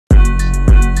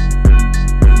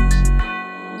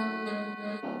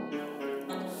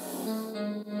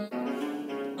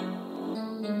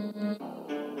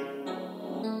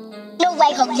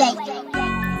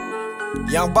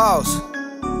Young boss.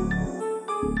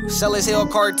 Cellus Hale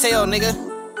cartel, nigga.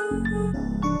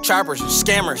 Trappers,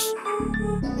 scammers.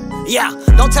 Yeah,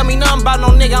 don't tell me nothing about no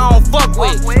nigga I don't fuck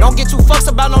with. Don't get too fucks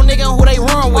about no nigga who they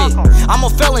run with. I'm a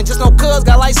felon, just no cuz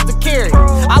got license to carry.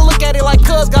 I look at it like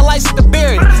cuz got license to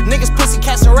bury. Niggas pussy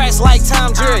cats and rats like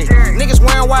Tom Jerry. Niggas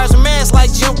wearing wires and masks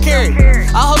like Jim Carrey.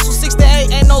 I hustle 6 to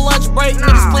 8, ain't no lunch break.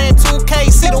 Niggas playing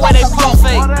 2K, see the way they pump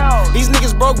fake. These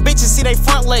niggas broke bitches, see they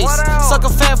front lace. Suck a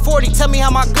fat 40, tell me how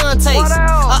my gun tastes.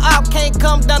 A op can't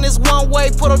come down this one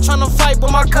way. Put up tryna fight,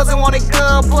 but my cousin wanted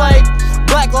gunplay.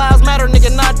 Black lives matter,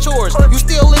 nigga, not yours. You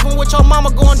still living with your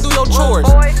mama, go and do your chores.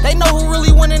 They know who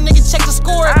really winning, nigga, check the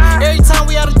score. Every time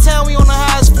we out of town, we on the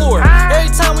highest floor.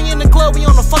 Every time we in the club, we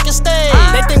on the fucking stage.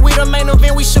 They think we the main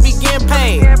event, we should be getting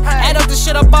paid. Add up the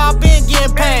shit up, I've been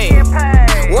getting paid.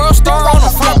 World star on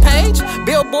the front page.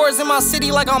 Billboards in my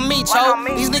city like I'm Meech, ho.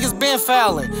 These niggas been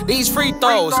fouling. These free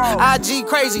throws. IG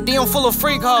crazy, DM full of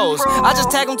freak hoes. I just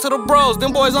tag them to the bros,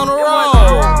 them boys on the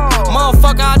road.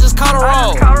 Motherfucker, I just caught a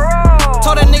roll.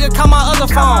 Told that nigga call my other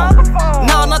phone.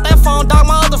 No, not that phone, dog,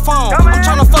 my other phone. I'm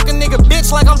tryna fuck a nigga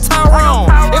bitch like I'm Tyrone.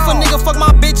 If a nigga fuck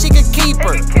my bitch, he could keep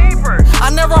her.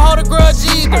 I never hold a grudge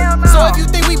either. So if you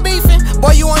think we beefing,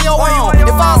 boy, you on your own.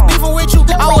 If I was beefing with you,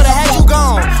 I would've had you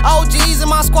gone. OGs in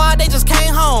my squad, they just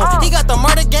came home. He got the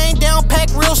murder game down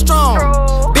packed real strong.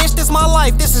 Bitch, this my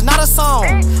life, this is not a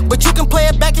song. But you can play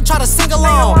it back and try to sing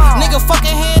along. Nigga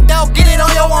fucking hand out, get it on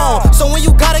your own. So when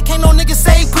you got it, can't no nigga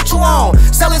say put you on.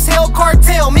 Cellus Hale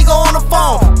cartel, me go on the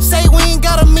phone. Say we ain't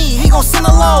got a meet, he gon' send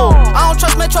a load. I don't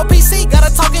trust Metro PC,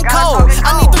 gotta talk in code.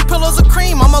 I need 3 pillows of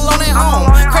cream, I'm alone at home.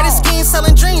 Credit schemes,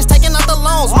 selling dreams, taking out the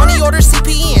loans. Money orders,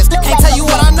 CPNs, can't tell you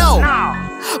what I know.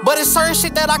 But it's certain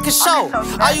shit that I can show.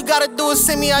 All you gotta do is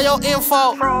send me all your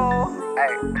info.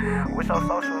 Hey, what's your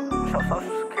social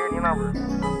security number?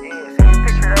 Yeah, send me a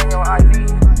picture of your ID.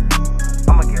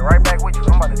 I'ma get right back with you.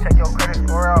 I'm about to check your credit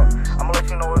score out. I'ma let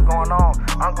you know what's going on.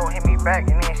 I'm gonna hit me back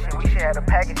and then shit, we should have the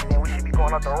package and then we should be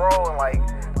going up the road in like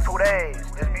 2 days.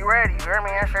 Just be ready, you hear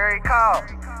me? Answer every call.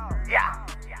 Yeah.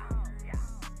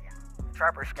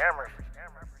 Trappers, scammers.